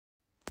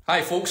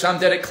Hi folks, I'm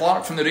Derek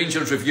Clark from the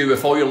Rangers Review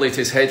with all your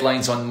latest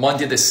headlines on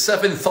Monday the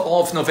 7th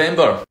of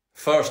November.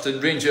 First,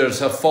 and Rangers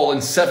have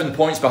fallen 7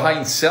 points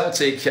behind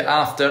Celtic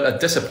after a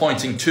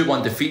disappointing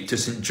 2-1 defeat to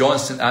St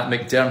Johnstone at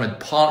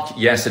McDiarmid Park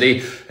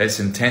yesterday. It's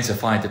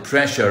intensified the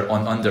pressure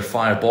on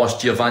under-fire boss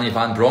Giovanni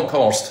van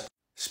Bronckhorst.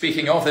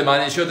 Speaking of the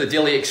manager, the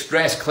Daily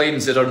Express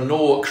claims there are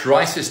no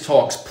crisis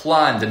talks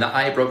planned in the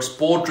Ibrox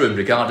boardroom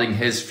regarding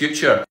his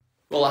future.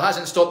 Well, it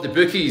hasn't stopped the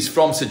bookies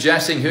from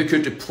suggesting who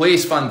could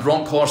replace Van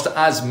Bronckhorst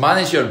as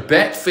manager.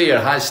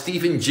 Betfair has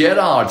Steven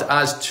Gerrard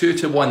as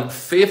 2-1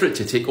 favourite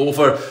to take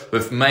over,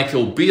 with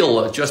Michael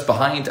Beale just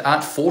behind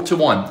at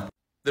 4-1.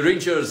 The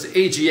Rangers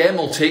AGM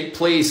will take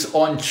place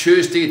on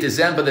Tuesday,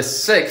 December the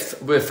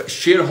 6th, with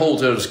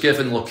shareholders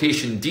given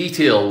location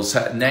details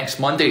next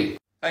Monday.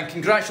 And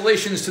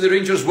congratulations to the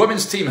Rangers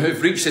women's team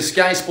who've reached the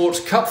Sky Sports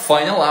Cup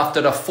final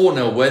after a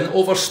 4-0 win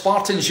over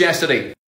Spartans yesterday.